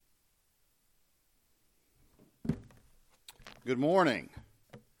Good morning.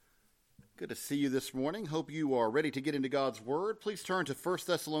 Good to see you this morning. Hope you are ready to get into God's Word. Please turn to 1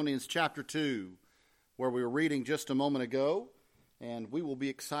 Thessalonians chapter 2, where we were reading just a moment ago, and we will be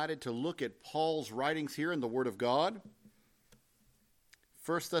excited to look at Paul's writings here in the Word of God.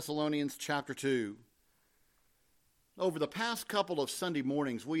 1 Thessalonians chapter 2. Over the past couple of Sunday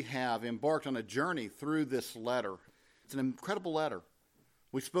mornings, we have embarked on a journey through this letter. It's an incredible letter.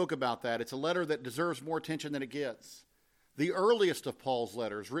 We spoke about that. It's a letter that deserves more attention than it gets. The earliest of Paul's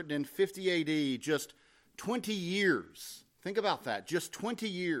letters, written in 50 A.D., just 20 years, think about that, just 20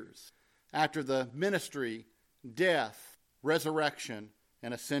 years after the ministry, death, resurrection,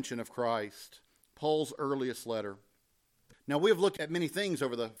 and ascension of Christ. Paul's earliest letter. Now, we have looked at many things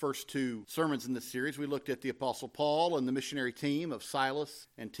over the first two sermons in this series. We looked at the Apostle Paul and the missionary team of Silas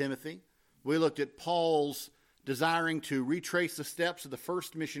and Timothy. We looked at Paul's desiring to retrace the steps of the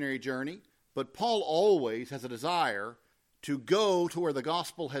first missionary journey. But Paul always has a desire to go to where the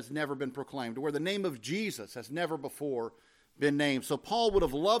gospel has never been proclaimed, to where the name of Jesus has never before been named. So Paul would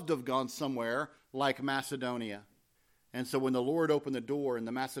have loved to have gone somewhere like Macedonia. And so when the Lord opened the door in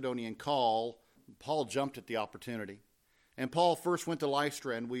the Macedonian call, Paul jumped at the opportunity. And Paul first went to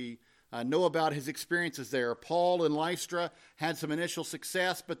Lystra, and we know about his experiences there. Paul in Lystra had some initial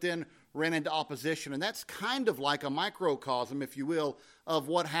success, but then ran into opposition. And that's kind of like a microcosm, if you will, of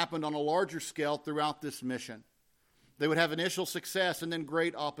what happened on a larger scale throughout this mission. They would have initial success and then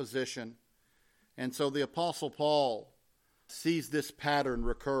great opposition. And so the Apostle Paul sees this pattern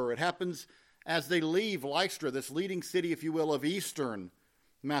recur. It happens as they leave Lystra, this leading city, if you will, of eastern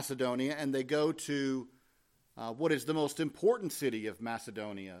Macedonia, and they go to what is the most important city of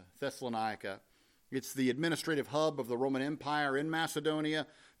Macedonia, Thessalonica. It's the administrative hub of the Roman Empire in Macedonia.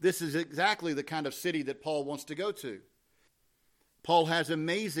 This is exactly the kind of city that Paul wants to go to. Paul has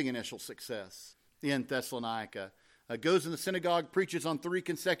amazing initial success in Thessalonica. Goes in the synagogue, preaches on 3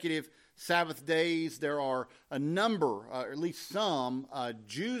 consecutive Sabbath days. There are a number, at least some,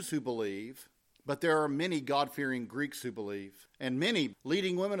 Jews who believe, but there are many God-fearing Greeks who believe. And many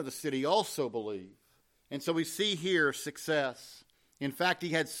leading women of the city also believe. And so we see here success. In fact, he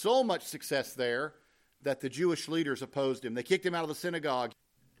had so much success there that the Jewish leaders opposed him. They kicked him out of the synagogue.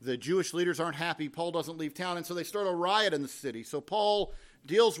 The Jewish leaders aren't happy. Paul doesn't leave town, and so they start a riot in the city. So Paul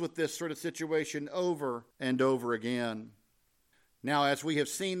deals with this sort of situation over and over again. Now, as we have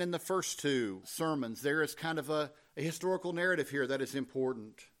seen in the first two sermons, there is kind of a historical narrative here that is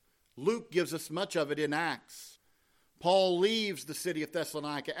important. Luke gives us much of it in Acts. Paul leaves the city of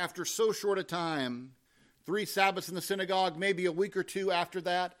Thessalonica after so short a time. 3 Sabbaths in the synagogue, maybe a week or two after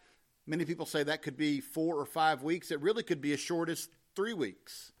that. Many people say that could be 4 or 5 weeks. It really could be as short as 3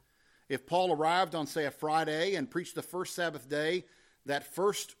 weeks. If Paul arrived on, say, a Friday and preached the first Sabbath day, that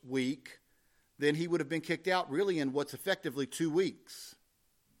first week, then he would have been kicked out really in what's effectively 2 weeks.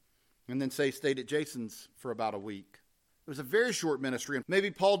 And then, say, stayed at Jason's for about a week. It was a very short ministry, and maybe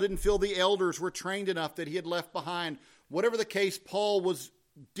Paul didn't feel the elders were trained enough that he had left behind. Whatever the case, Paul was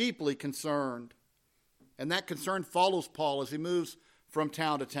deeply concerned. And that concern follows Paul as he moves from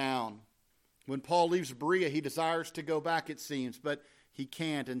town to town. When Paul leaves Berea, he desires to go back, it seems, but he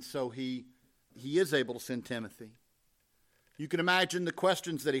can't, and so he is able to send Timothy. You can imagine the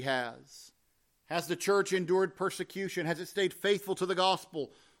questions that he has. Has the church endured persecution? Has it stayed faithful to the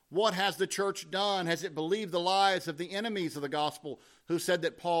gospel? What has the church done? Has it believed the lies of the enemies of the gospel who said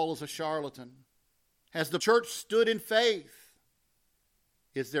that Paul is a charlatan? Has the church stood in faith?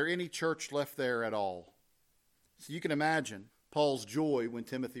 Is there any church left there at all? So you can imagine Paul's joy when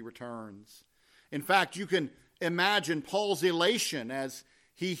Timothy returns. In fact, you can imagine Paul's elation as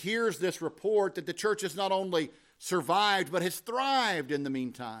he hears this report that the church has not only survived, but has thrived in the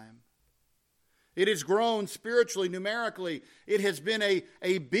meantime. It has grown spiritually, numerically. It has been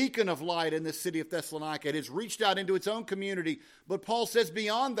a beacon of light in the city of Thessalonica. It has reached out into its own community. But Paul says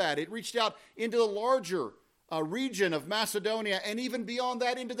beyond that, it reached out into the larger region of Macedonia, and even beyond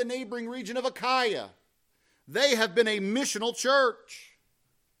that into the neighboring region of Achaia. They have been a missional church.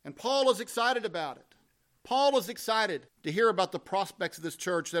 And Paul is excited about it. Paul is excited to hear about the prospects of this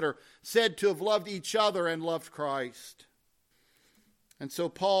church that are said to have loved each other and loved Christ. And so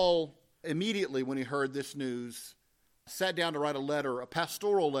Paul, immediately when he heard this news, sat down to write a letter, a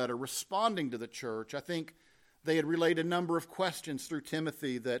pastoral letter, responding to the church. I think they had relayed a number of questions through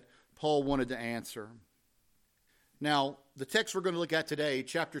Timothy that Paul wanted to answer. Now, the text we're going to look at today,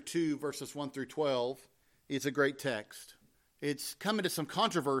 chapter 2, verses 1 through 12, is a great text. It's come into some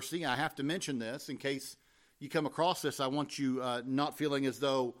controversy. I have to mention this in case you come across this. I want you not feeling as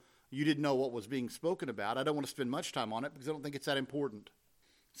though you didn't know what was being spoken about. I don't want to spend much time on it because I don't think it's that important.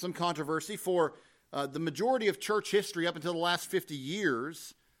 Some controversy, for the majority of church history up until the last 50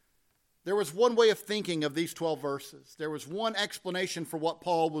 years, there was one way of thinking of these 12 verses. There was one explanation for what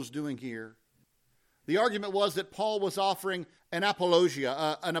Paul was doing here. The argument was that Paul was offering an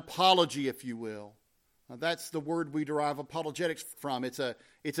apologia, an apology, if you will. That's the word we derive apologetics from. It's a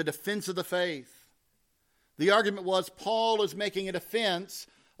defense of the faith. The argument was Paul is making a defense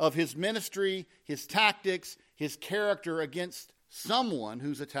of his ministry, his tactics, his character against someone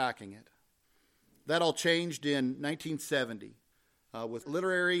who's attacking it. That all changed in 1970 with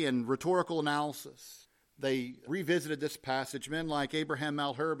literary and rhetorical analysis. They revisited this passage. Men like Abraham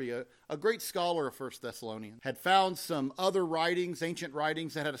Malherbe, a great scholar of 1 Thessalonians, had found some other writings, ancient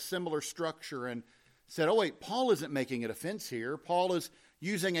writings that had a similar structure, and said, oh wait, Paul isn't making a defense here. Paul is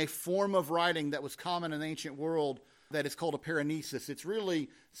using a form of writing that was common in the ancient world that is called a paranesis. It's really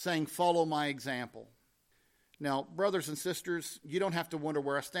saying, follow my example. Now, brothers and sisters, you don't have to wonder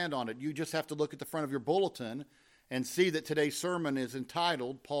where I stand on it. You just have to look at the front of your bulletin and see that today's sermon is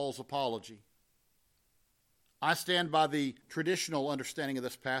entitled Paul's Apology. I stand by the traditional understanding of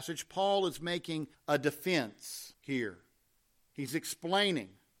this passage. Paul is making a defense here. He's explaining,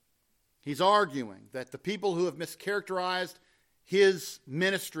 he's arguing that the people who have mischaracterized his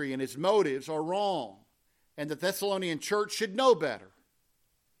ministry and his motives are wrong, and the Thessalonian church should know better.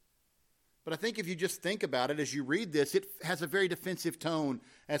 But I think if you just think about it as you read this, it has a very defensive tone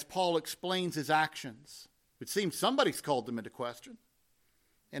as Paul explains his actions. It seems somebody's called them into question.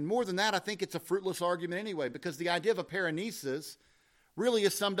 And more than that, I think it's a fruitless argument anyway, because the idea of a paranesis really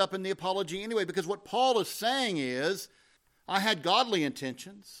is summed up in the apology anyway, because what Paul is saying is, I had godly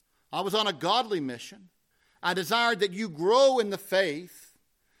intentions. I was on a godly mission. I desired that you grow in the faith.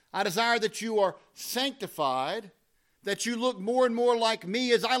 I desire that you are sanctified, that you look more and more like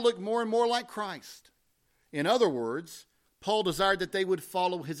me as I look more and more like Christ. In other words, Paul desired that they would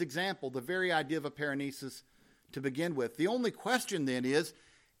follow his example, the very idea of a paranesis to begin with. The only question then is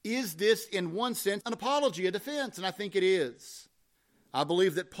this in one sense an apology, a defense? And I think it is. I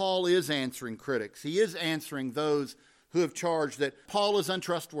believe that Paul is answering critics. He is answering those who have charged that Paul is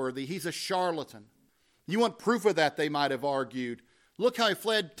untrustworthy. He's a charlatan. You want proof of that, they might have argued. Look how he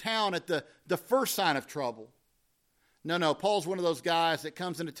fled town at the first sign of trouble. No, Paul's one of those guys that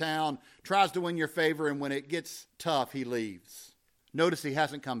comes into town, tries to win your favor, and when it gets tough, he leaves. Notice he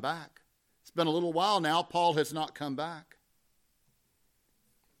hasn't come back. It's been a little while now. Paul has not come back.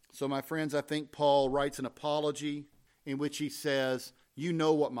 So, my friends, I think Paul writes an apology in which he says, you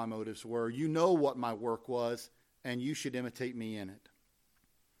know what my motives were, you know what my work was, and you should imitate me in it.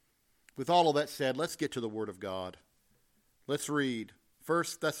 With all of that said, let's get to the Word of God. Let's read 1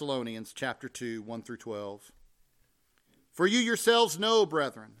 Thessalonians chapter 2, 1 through 12. For you yourselves know,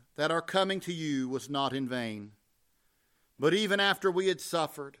 brethren, that our coming to you was not in vain. But even after we had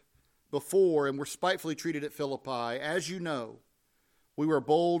suffered before and were spitefully treated at Philippi, as you know, we were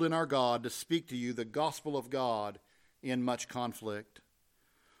bold in our God to speak to you the gospel of God in much conflict.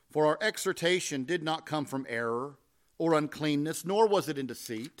 For our exhortation did not come from error or uncleanness, nor was it in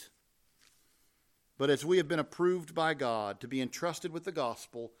deceit. But as we have been approved by God to be entrusted with the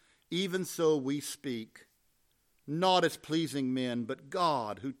gospel, even so we speak, not as pleasing men, but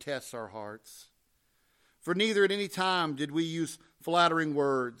God who tests our hearts. For neither at any time did we use flattering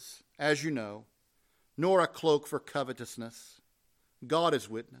words, as you know, nor a cloak for covetousness. God is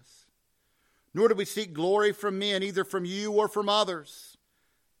witness. Nor did we seek glory from men, either from you or from others,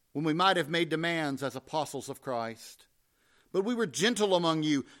 when we might have made demands as apostles of Christ. But we were gentle among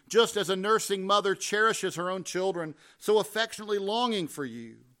you, just as a nursing mother cherishes her own children, so affectionately longing for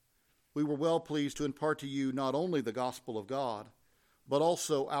you. We were well pleased to impart to you not only the gospel of God, but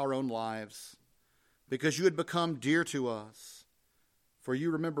also our own lives, because you had become dear to us. For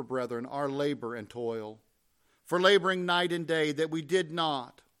you remember, brethren, our labor and toil, for laboring night and day, that we did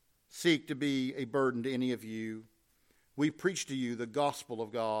not seek to be a burden to any of you. We preached to you the gospel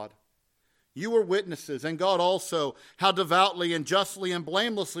of God. You were witnesses, and God also, how devoutly and justly and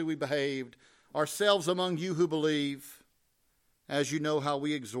blamelessly we behaved, ourselves among you who believe, as you know how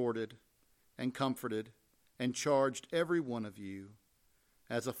we exhorted and comforted and charged every one of you,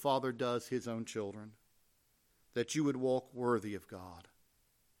 as a father does his own children, that you would walk worthy of God,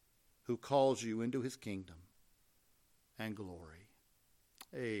 who calls you into his kingdom and glory.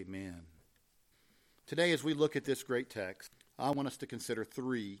 Amen. Today, as we look at this great text, I want us to consider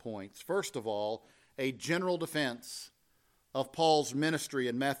 3 points. First of all, a general defense of Paul's ministry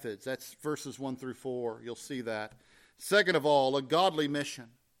and methods. That's verses 1 through 4. You'll see that. Second of all, a godly mission.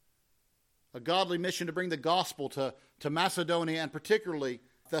 A godly mission to bring the gospel to Macedonia and particularly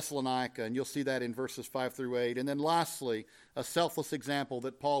Thessalonica, and you'll see that in verses 5 through 8. And then lastly, a selfless example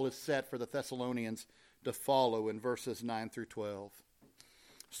that Paul has set for the Thessalonians to follow in verses 9 through 12.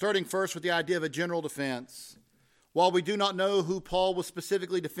 Starting first with the idea of a general defense. While we do not know who Paul was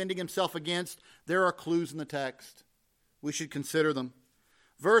specifically defending himself against, there are clues in the text. We should consider them.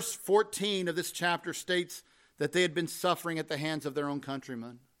 Verse 14 of this chapter states that they had been suffering at the hands of their own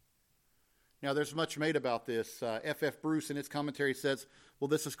countrymen. Now, there's much made about this. F.F. Bruce in his commentary says, well,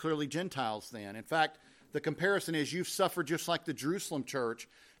 this is clearly Gentiles then. In fact, the comparison is you've suffered just like the Jerusalem church,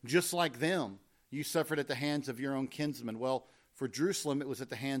 just like them. You suffered at the hands of your own kinsmen. Well, for Jerusalem, it was at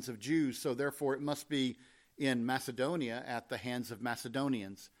the hands of Jews, so therefore it must be in Macedonia at the hands of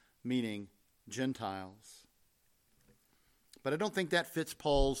Macedonians, meaning Gentiles. But I don't think that fits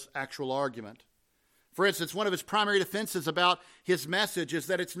Paul's actual argument. For instance, one of his primary defenses about his message is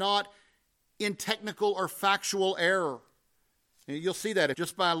that it's not in technical or factual error. You'll see that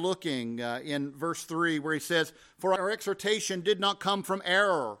just by looking in verse 3 where he says, "For our exhortation did not come from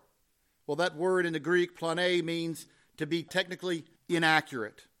error." Well, that word in the Greek, plane, means to be technically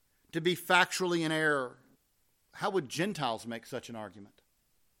inaccurate, to be factually in error. How would Gentiles make such an argument?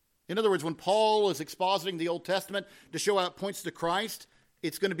 In other words, when Paul is expositing the Old Testament to show how it points to Christ,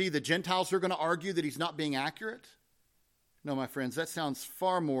 it's going to be the Gentiles who are going to argue that he's not being accurate? No, my friends, that sounds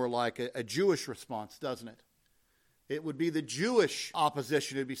far more like a Jewish response, doesn't it? It would be the Jewish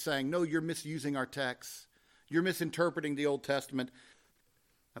opposition who would be saying, no, you're misusing our text. You're misinterpreting the Old Testament.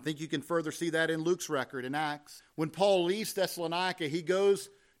 I think you can further see that in Luke's record in Acts. When Paul leaves Thessalonica, he goes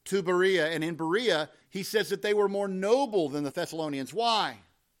to Berea, and in Berea, he says that they were more noble than the Thessalonians. Why?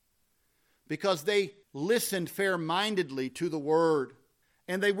 Because they listened fair-mindedly to the word.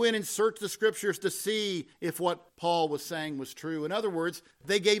 And they went and searched the scriptures to see if what Paul was saying was true. In other words,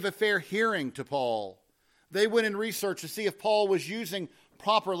 they gave a fair hearing to Paul. They went and researched to see if Paul was using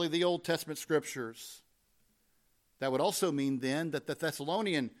properly the Old Testament scriptures. That would also mean then that the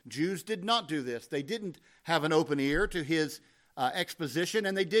Thessalonian Jews did not do this. They didn't have an open ear to his exposition,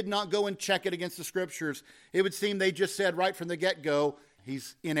 and they did not go and check it against the scriptures. It would seem they just said right from the get-go,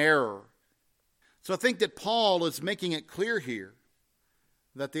 he's in error. So I think that Paul is making it clear here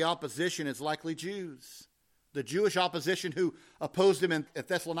that the opposition is likely Jews. The Jewish opposition who opposed him at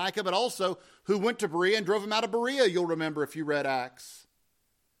Thessalonica, but also who went to Berea and drove him out of Berea, you'll remember if you read Acts.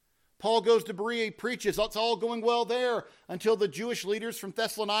 Paul goes to Berea, he preaches, it's all going well there until the Jewish leaders from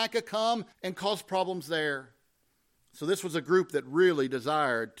Thessalonica come and cause problems there. So this was a group that really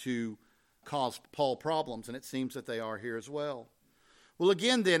desired to cause Paul problems, and it seems that they are here as well. Well,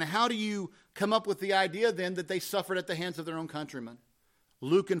 again then, how do you come up with the idea then that they suffered at the hands of their own countrymen?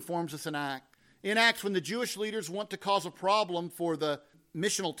 Luke informs us in Acts. In Acts, when the Jewish leaders want to cause a problem for the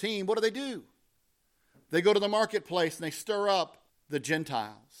missional team, what do? They go to the marketplace and they stir up the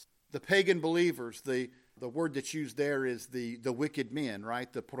Gentiles, the pagan believers. The word that's used there is the wicked men,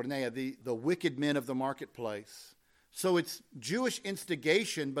 right? The porneia, the wicked men of the marketplace. So it's Jewish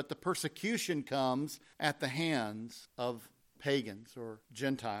instigation, but the persecution comes at the hands of pagans or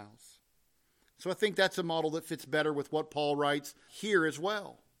Gentiles. So I think that's a model that fits better with what Paul writes here as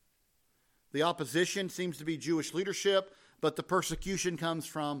well. The opposition seems to be Jewish leadership, but the persecution comes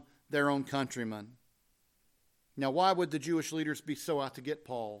from their own countrymen. Now, why would the Jewish leaders be so out to get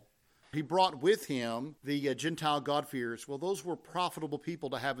Paul? He brought with him the Gentile God-fearers. Well, those were profitable people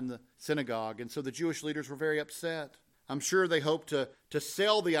to have in the synagogue, and so the Jewish leaders were very upset. I'm sure they hoped to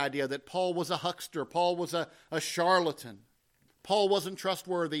sell the idea that Paul was a huckster, Paul was a charlatan. Paul wasn't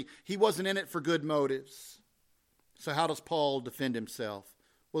trustworthy. He wasn't in it for good motives. So how does Paul defend himself?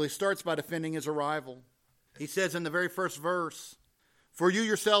 Well, he starts by defending his arrival. He says in the very first verse, "For you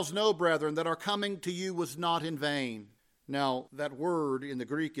yourselves know, brethren, that our coming to you was not in vain." Now, that word in the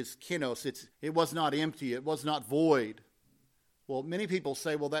Greek is kinos. It was not empty. It was not void. Well, many people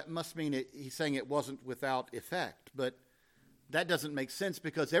say, well, that must mean he's saying it wasn't without effect. But that doesn't make sense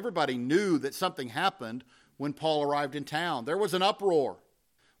because everybody knew that something happened when Paul arrived in town. There was an uproar.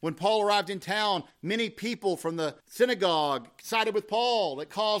 When Paul arrived in town, many people from the synagogue sided with Paul.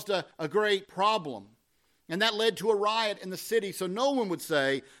 It caused a great problem. And that led to a riot in the city. So no one would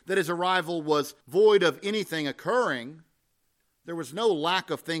say that his arrival was void of anything occurring. There was no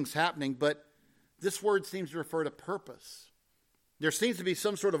lack of things happening, but this word seems to refer to purpose. There seems to be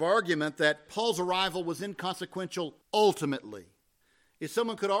some sort of argument that Paul's arrival was inconsequential ultimately. If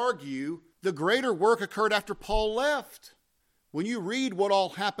someone could argue, the greater work occurred after Paul left. When you read what all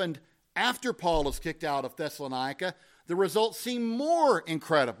happened after Paul was kicked out of Thessalonica, the results seem more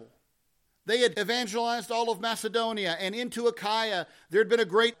incredible. They had evangelized all of Macedonia and into Achaia. There had been a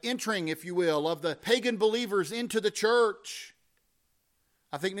great entering, if you will, of the pagan believers into the church.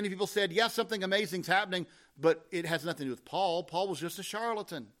 I think many people said, yes, something amazing's happening, but it has nothing to do with Paul. Paul was just a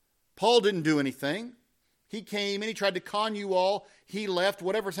charlatan. Paul didn't do anything. He came and he tried to con you all. He left.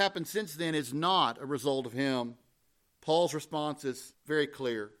 Whatever's happened since then is not a result of him. Paul's response is very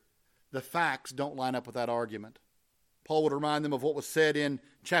clear. The facts don't line up with that argument. Paul would remind them of what was said in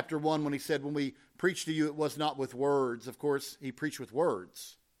chapter 1 when he said, when we preached to you, it was not with words. Of course, he preached with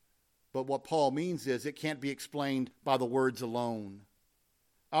words. But what Paul means is it can't be explained by the words alone.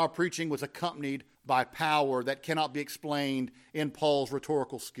 Our preaching was accompanied by power that cannot be explained in Paul's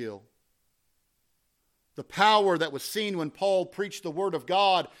rhetorical skill. The power that was seen when Paul preached the Word of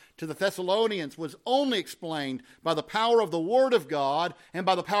God to the Thessalonians was only explained by the power of the Word of God and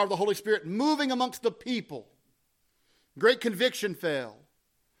by the power of the Holy Spirit moving amongst the people. Great conviction fell.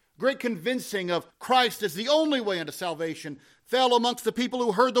 Great convincing of Christ as the only way unto salvation fell amongst the people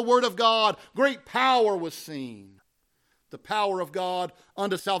who heard the Word of God. Great power was seen. The power of God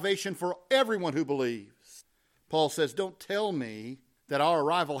unto salvation for everyone who believes. Paul says, don't tell me that our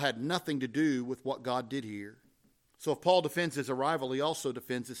arrival had nothing to do with what God did here. So if Paul defends his arrival, he also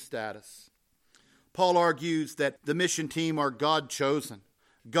defends his status. Paul argues that the mission team are God-chosen,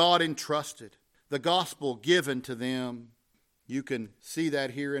 God entrusted, the gospel given to them. You can see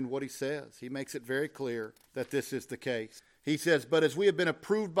that here in what he says. He makes it very clear that this is the case. He says, but as we have been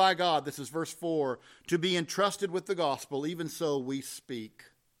approved by God, this is verse 4, to be entrusted with the gospel, even so we speak.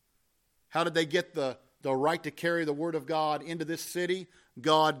 How did they get the right to carry the word of God into this city?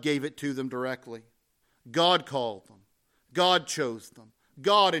 God gave it to them directly. God called them. God chose them.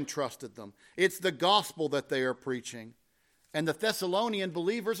 God entrusted them. It's the gospel that they are preaching. And the Thessalonian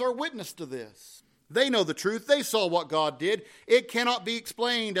believers are witness to this. They know the truth. They saw what God did. It cannot be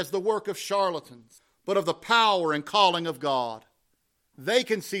explained as the work of charlatans, but of the power and calling of God. They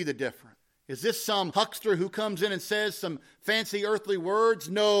can see the difference. Is this some huckster who comes in and says some fancy earthly words?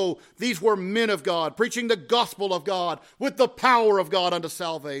 No, these were men of God, preaching the gospel of God with the power of God unto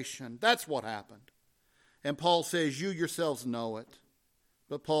salvation. That's what happened. And Paul says, you yourselves know it.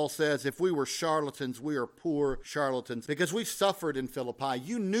 But Paul says, if we were charlatans, we are poor charlatans, because we suffered in Philippi.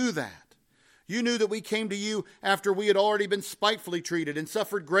 You knew that. You knew that we came to you after we had already been spitefully treated and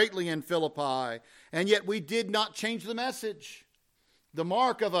suffered greatly in Philippi, and yet we did not change the message. The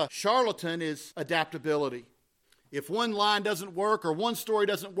mark of a charlatan is adaptability. If one line doesn't work, or one story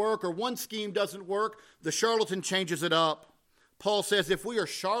doesn't work, or one scheme doesn't work, the charlatan changes it up. Paul says if we are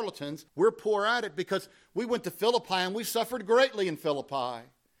charlatans, we're poor at it because we went to Philippi and we suffered greatly in Philippi.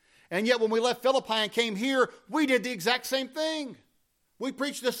 And yet when we left Philippi and came here, we did the exact same thing. We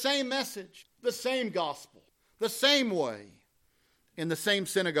preached the same message, the same gospel, the same way, in the same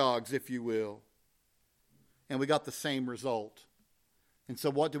synagogues, if you will. And we got the same result. And so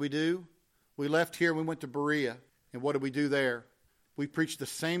what do? We left here and we went to Berea. And what did we do there? We preached the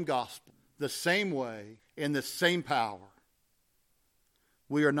same gospel, the same way, in the same power.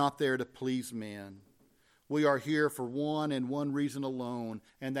 We are not there to please men. We are here for one and one reason alone,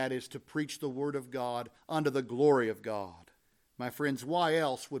 and that is to preach the word of God unto the glory of God. My friends, why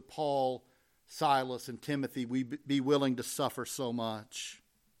else would Paul, Silas, and Timothy be willing to suffer so much?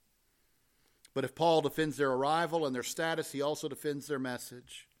 But if Paul defends their arrival and their status, he also defends their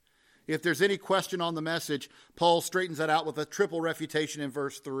message. If there's any question on the message, Paul straightens that out with a triple refutation in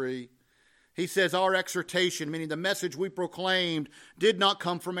verse 3. He says our exhortation, meaning the message we proclaimed, did not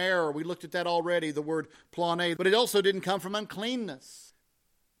come from error. We looked at that already, the word plane, but it also didn't come from uncleanness.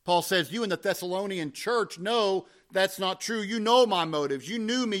 Paul says, you in the Thessalonian church know that's not true. You know my motives. You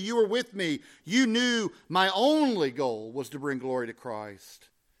knew me. You were with me. You knew my only goal was to bring glory to Christ.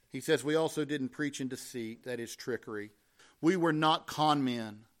 He says we also didn't preach in deceit, that is trickery. We were not con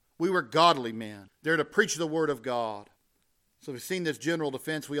men. We were godly men. They're to preach the word of God. So we've seen this general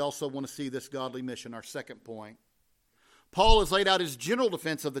defense. We also want to see this godly mission, our second point. Paul has laid out his general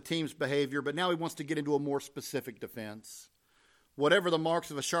defense of the team's behavior, but now he wants to get into a more specific defense. Whatever the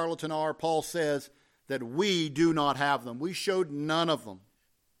marks of a charlatan are, Paul says that we do not have them. We showed none of them.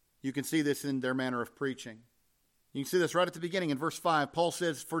 You can see this in their manner of preaching. You can see this right at the beginning in verse 5. Paul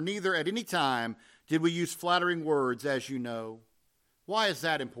says, for neither at any time did we use flattering words, as you know. Why is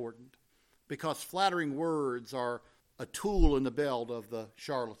that important? Because flattering words are a tool in the belt of the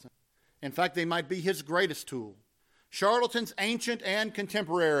charlatan. In fact, they might be his greatest tool. Charlatans, ancient and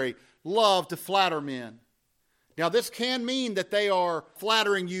contemporary, love to flatter men. Now, this can mean that they are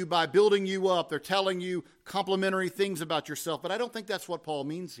flattering you by building you up. They're telling you complimentary things about yourself, but I don't think that's what Paul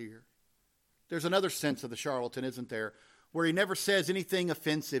means here. There's another sense of the charlatan, isn't there, where he never says anything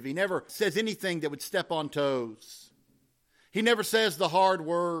offensive. He never says anything that would step on toes. He never says the hard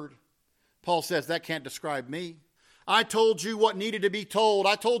word. Paul says that can't describe me. I told you what needed to be told.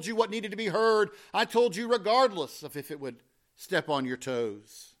 I told you what needed to be heard. I told you regardless of if it would step on your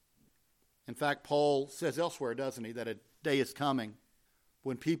toes. In fact, Paul says elsewhere, doesn't he, that a day is coming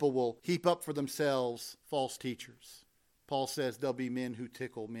when people will heap up for themselves false teachers. Paul says there'll be men who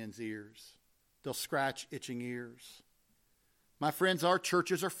tickle men's ears. They'll scratch itching ears. My friends, our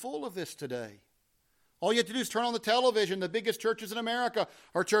churches are full of this today. All you have to do is turn on the television. The biggest churches in America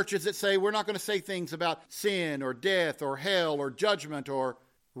are churches that say we're not going to say things about sin or death or hell or judgment or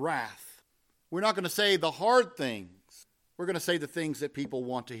wrath. We're not going to say the hard things. We're going to say the things that people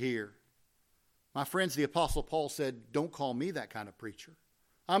want to hear. My friends, the Apostle Paul said, don't call me that kind of preacher.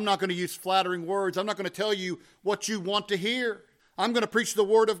 I'm not going to use flattering words. I'm not going to tell you what you want to hear. I'm going to preach the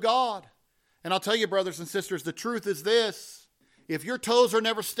Word of God. And I'll tell you, brothers and sisters, the truth is this. If your toes are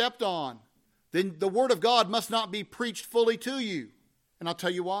never stepped on, then the Word of God must not be preached fully to you. And I'll tell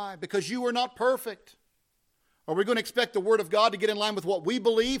you why. Because you are not perfect. Are we going to expect the Word of God to get in line with what we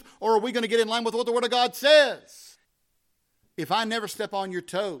believe, or are we going to get in line with what the Word of God says? If I never step on your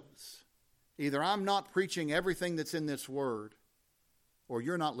toes, either I'm not preaching everything that's in this Word, or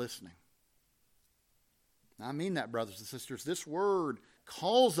you're not listening. I mean that, brothers and sisters. This Word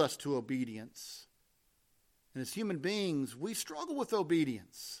calls us to obedience. And as human beings, we struggle with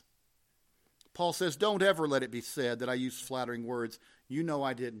obedience. Paul says, don't ever let it be said that I used flattering words. You know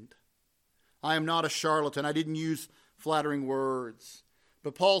I didn't. I am not a charlatan. I didn't use flattering words.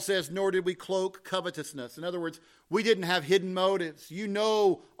 But Paul says, nor did we cloak covetousness. In other words, we didn't have hidden motives. You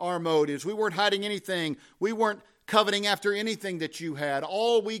know our motives. We weren't hiding anything. We weren't coveting after anything that you had.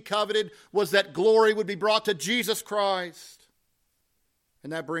 All we coveted was that glory would be brought to Jesus Christ.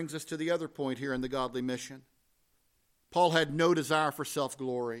 And that brings us to the other point here in the godly mission. Paul had no desire for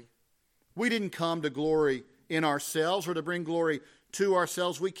self-glory. We didn't come to glory in ourselves or to bring glory to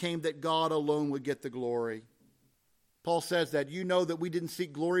ourselves. We came that God alone would get the glory. Paul says that you know that we didn't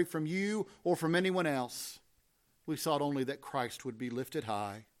seek glory from you or from anyone else. We sought only that Christ would be lifted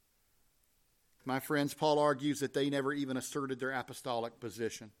high. My friends, Paul argues that they never even asserted their apostolic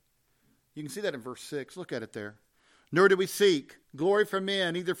position. You can see that in verse 6. Look at it there. Nor did we seek glory from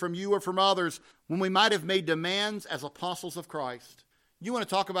men, either from you or from others, when we might have made demands as apostles of Christ. You want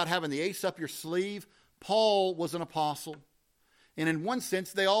to talk about having the ace up your sleeve? Paul was an apostle. And in one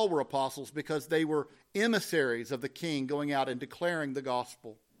sense, they all were apostles because they were emissaries of the king going out and declaring the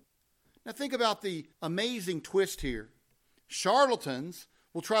gospel. Now think about the amazing twist here. Charlatans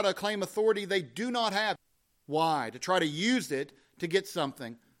will try to claim authority they do not have. Why? To try to use it to get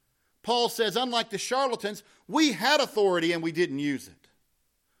something. Paul says, unlike the charlatans, we had authority and we didn't use it.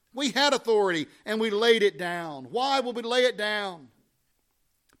 We had authority and we laid it down. Why will we lay it down?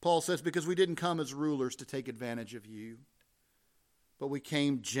 Paul says, because we didn't come as rulers to take advantage of you, but we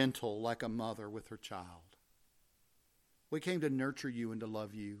came gentle like a mother with her child. We came to nurture you and to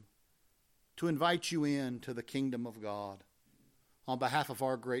love you, to invite you into the kingdom of God on behalf of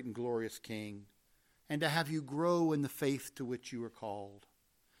our great and glorious King, and to have you grow in the faith to which you are called,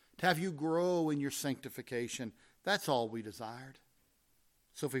 to have you grow in your sanctification. That's all we desired.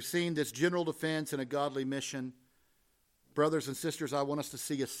 So if we've seen this general defense and a godly mission, brothers and sisters, I want us to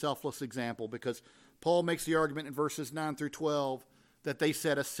see a selfless example, because Paul makes the argument in verses 9 through 12 that they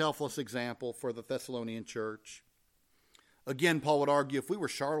set a selfless example for the Thessalonian church. Again, Paul would argue, if we were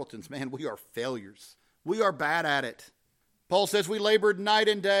charlatans, man, we are failures. We are bad at it. Paul says we labored night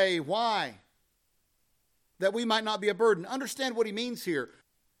and day. Why? That we might not be a burden. Understand what he means here.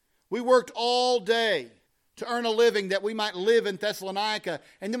 We worked all day to earn a living that we might live in Thessalonica.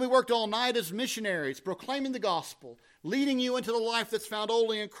 And then we worked all night as missionaries, proclaiming the gospel, leading you into the life that's found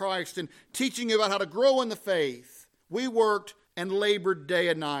only in Christ, and teaching you about how to grow in the faith. We worked and labored day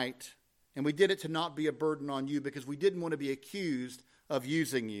and night. And we did it to not be a burden on you because we didn't want to be accused of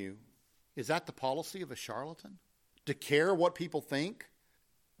using you. Is that the policy of a charlatan? To care what people think?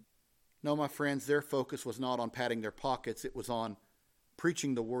 No, my friends, their focus was not on padding their pockets. It was on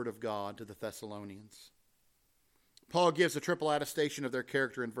preaching the word of God to the Thessalonians. Paul gives a triple attestation of their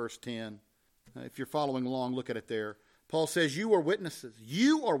character in verse 10. If you're following along, look at it there. Paul says, you are witnesses.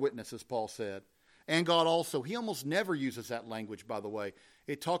 You are witnesses, Paul said. And God also. He almost never uses that language, by the way.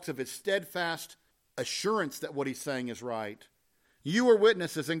 It talks of his steadfast assurance that what he's saying is right. You are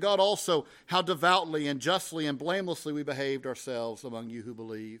witnesses, and God also, how devoutly and justly and blamelessly we behaved ourselves among you who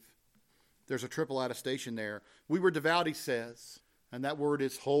believe. There's a triple attestation there. We were devout, he says, and that word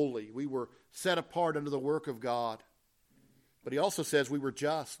is holy. We were set apart under the work of God. But he also says we were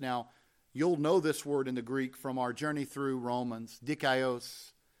just. Now, you'll know this word in the Greek from our journey through Romans,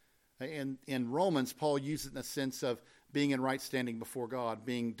 dikaios. In Romans, Paul uses it in the sense of being in right standing before God,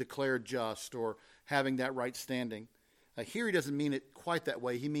 being declared just, or having that right standing. Here he doesn't mean it quite that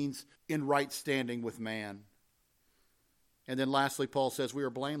way. He means in right standing with man. And then lastly, Paul says we are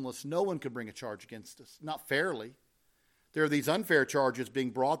blameless. No one could bring a charge against us, not fairly. There are these unfair charges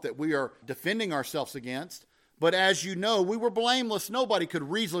being brought that we are defending ourselves against. But as you know, we were blameless. Nobody could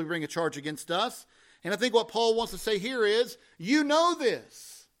reasonably bring a charge against us. And I think what Paul wants to say here is, you know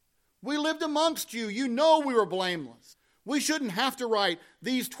this. We lived amongst you. You know we were blameless. We shouldn't have to write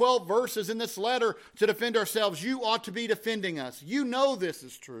these 12 verses in this letter to defend ourselves. You ought to be defending us. You know this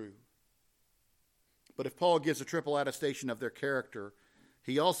is true. But if Paul gives a triple attestation of their character,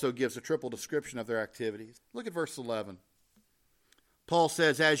 he also gives a triple description of their activities. Look at verse 11. Paul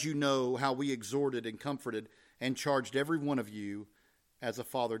says, as you know how we exhorted and comforted and charged every one of you as a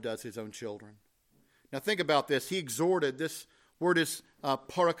father does his own children. Now think about this. He exhorted. This word is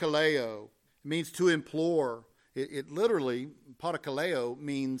parakaleo. It means to implore. It literally, parakaleo,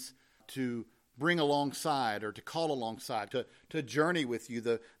 means to bring alongside or to call alongside, to journey with you.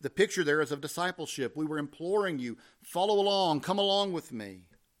 The picture there is of discipleship. We were imploring you, follow along, come along with me.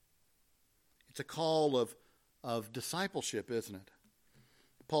 It's a call of discipleship, isn't it?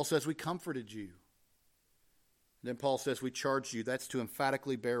 Paul says we comforted you. Then Paul says we charged you. That's to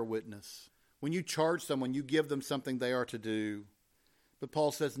emphatically bear witness. When you charge someone, you give them something they are to do. But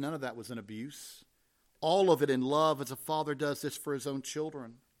Paul says none of that was an abuse. All of it in love, as a father does this for his own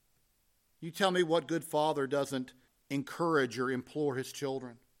children. You tell me what good father doesn't encourage or implore his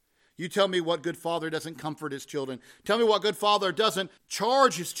children. You tell me what good father doesn't comfort his children. Tell me what good father doesn't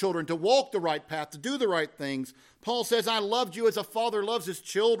charge his children to walk the right path, to do the right things. Paul says, I loved you as a father loves his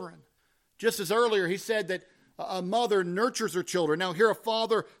children. Just as earlier he said that a mother nurtures her children. Now here a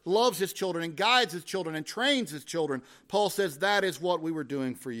father loves his children and guides his children and trains his children. Paul says that is what we were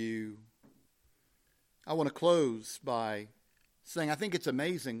doing for you. I want to close by saying I think it's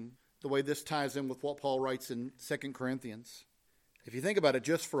amazing the way this ties in with what Paul writes in 2 Corinthians. If you think about it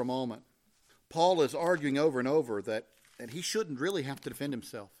just for a moment, Paul is arguing over and over that he shouldn't really have to defend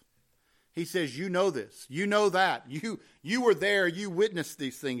himself. He says, you know this, you know that, you were there, you witnessed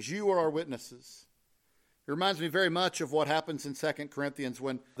these things, you are our witnesses. It reminds me very much of what happens in 2 Corinthians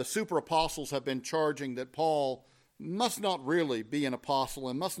when the super apostles have been charging that Paul must not really be an apostle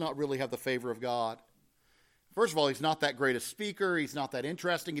and must not really have the favor of God. First of all, he's not that great a speaker. He's not that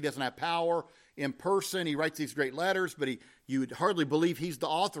interesting. He doesn't have power in person. He writes these great letters, but you would hardly believe he's the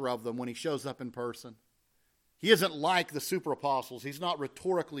author of them when he shows up in person. He isn't like the super apostles. He's not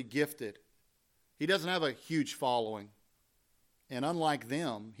rhetorically gifted. He doesn't have a huge following. And unlike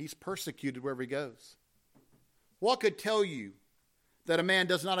them, he's persecuted wherever he goes. What could tell you that a man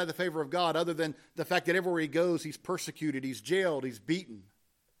does not have the favor of God other than the fact that everywhere he goes, he's persecuted, he's jailed, he's beaten?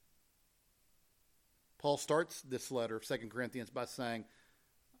 Paul starts this letter of 2 Corinthians by saying,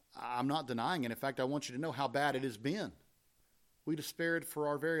 I'm not denying it. In fact, I want you to know how bad it has been. We despaired for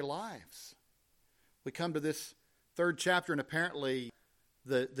our very lives. We come to this third chapter, and apparently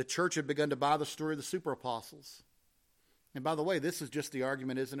the church had begun to buy the story of the super apostles. And by the way, this is just the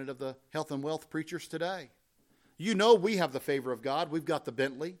argument, isn't it, of the health and wealth preachers today. You know we have the favor of God. We've got the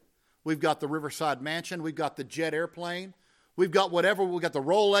Bentley. We've got the Riverside Mansion. We've got the jet airplane. We've got whatever. We've got the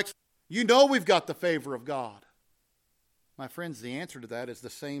Rolex. You know we've got the favor of God. My friends, the answer to that is the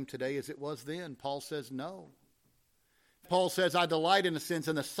same today as it was then. Paul says no. Paul says, I delight in a sense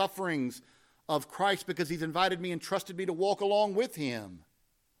in the sufferings of Christ because he's invited me and trusted me to walk along with him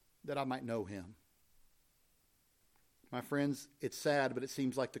that I might know him. My friends, it's sad, but it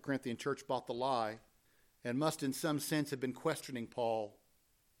seems like the Corinthian church bought the lie and must in some sense have been questioning Paul.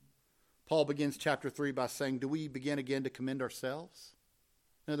 Paul begins chapter 3 by saying, do we begin again to commend ourselves?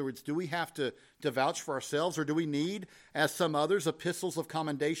 In other words, do we have to vouch for ourselves, or do we need, as some others, epistles of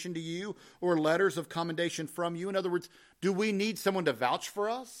commendation to you or letters of commendation from you? In other words, do we need someone to vouch for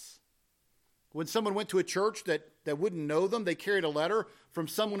us? When someone went to a church that wouldn't know them, they carried a letter from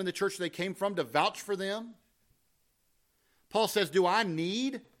someone in the church they came from to vouch for them. Paul says, do I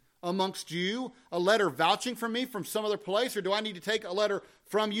need amongst you a letter vouching for me from some other place, or do I need to take a letter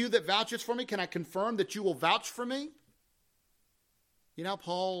from you that vouches for me? Can I confirm that you will vouch for me? You know,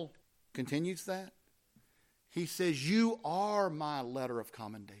 Paul continues that. He says, you are my letter of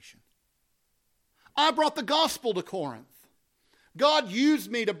commendation. I brought the gospel to Corinth. God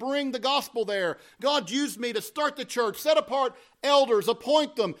used me to bring the gospel there. God used me to start the church, set apart elders,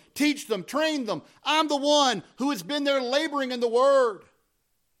 appoint them, teach them, train them. I'm the one who has been there laboring in the word.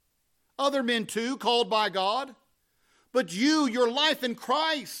 Other men too, called by God. But you, your life in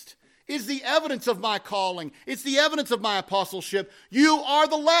Christ, is the evidence of my calling. It's the evidence of my apostleship. You are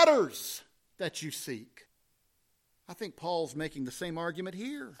the letters that you seek. I think Paul's making the same argument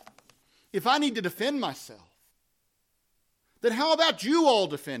here. if I need to defend myself, then how about you all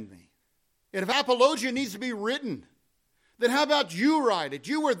defend me? And if apologia needs to be written, then how about you write it?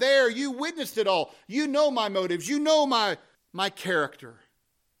 You were there. You witnessed it all. You know my motives. You know my character.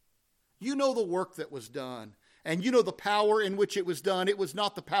 You know the work that was done. And you know the power in which it was done. It was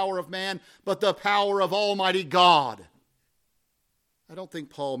not the power of man, but the power of Almighty God. I don't think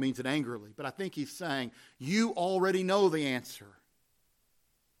Paul means it angrily, but I think he's saying, you already know the answer.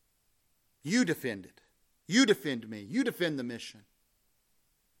 You defend it. You defend me. You defend the mission.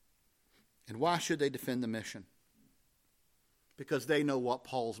 And why should they defend the mission? Because they know what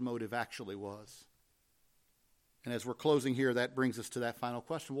Paul's motive actually was. And as we're closing here, that brings us to that final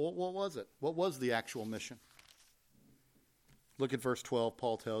question. Well, what was it? What was the actual mission? Look at verse 12.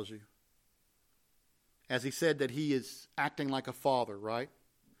 Paul tells you. As he said that he is acting like a father, right?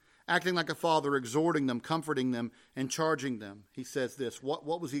 Acting like a father, exhorting them, comforting them, and charging them. He says this. What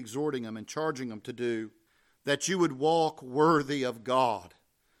was he exhorting them and charging them to do? That you would walk worthy of God,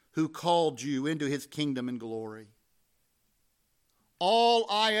 who called you into his kingdom and glory. All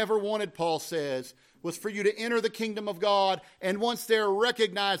I ever wanted, Paul says, was for you to enter the kingdom of God, and once there,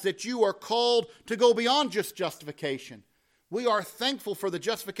 recognize that you are called to go beyond just justification. We are thankful for the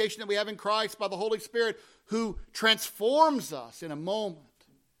justification that we have in Christ by the Holy Spirit, who transforms us in a moment.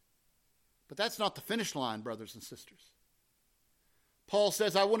 But that's not the finish line, brothers and sisters. Paul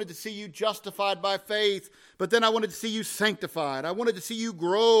says, I wanted to see you justified by faith, but then I wanted to see you sanctified. I wanted to see you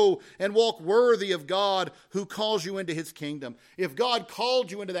grow and walk worthy of God who calls you into his kingdom. If God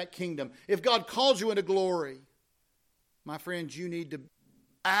called you into that kingdom, if God called you into glory, my friends, you need to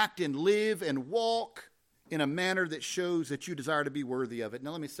act and live and walk in a manner that shows that you desire to be worthy of it.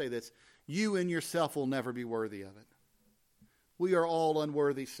 Now let me say this. You in yourself will never be worthy of it. We are all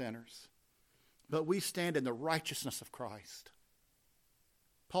unworthy sinners, but we stand in the righteousness of Christ.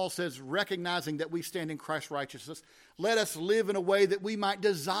 Paul says, recognizing that we stand in Christ's righteousness, let us live in a way that we might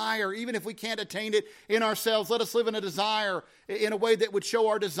desire, even if we can't attain it in ourselves, let us live in a desire, in a way that would show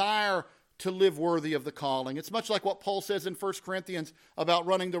our desire to live worthy of the calling. It's much like what Paul says in 1 Corinthians about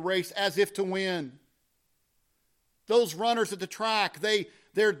running the race as if to win. Those runners at the track,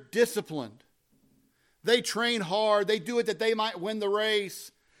 they're disciplined. They train hard. They do it that they might win the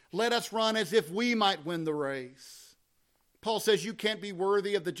race. Let us run as if we might win the race. Paul says you can't be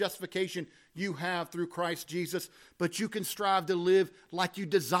worthy of the justification you have through Christ Jesus, but you can strive to live like you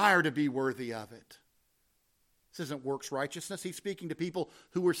desire to be worthy of it. This isn't works righteousness. He's speaking to people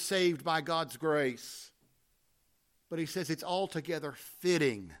who were saved by God's grace. But he says it's altogether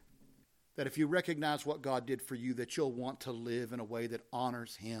fitting that if you recognize what God did for you, that you'll want to live in a way that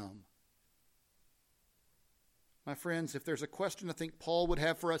honors him. My friends, if there's a question I think Paul would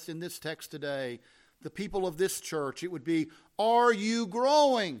have for us in this text today, the people of this church, it would be, are you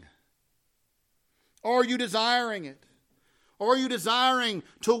growing? Are you desiring it? Are you desiring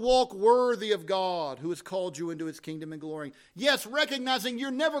to walk worthy of God who has called you into his kingdom and glory? Yes, recognizing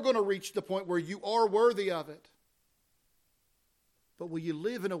you're never going to reach the point where you are worthy of it. But will you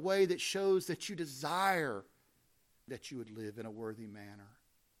live in a way that shows that you desire that you would live in a worthy manner?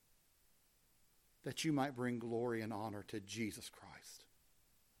 That you might bring glory and honor to Jesus Christ.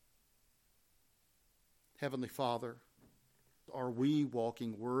 Heavenly Father, are we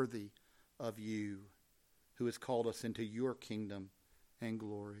walking worthy of you who has called us into your kingdom and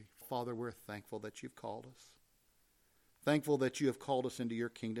glory? Father, we're thankful that you've called us. Thankful that you have called us into your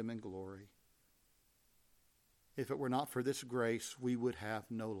kingdom and glory. If it were not for this grace, we would have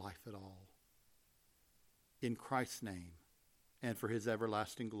no life at all. In Christ's name and for his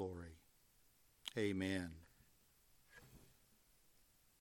everlasting glory. Amen.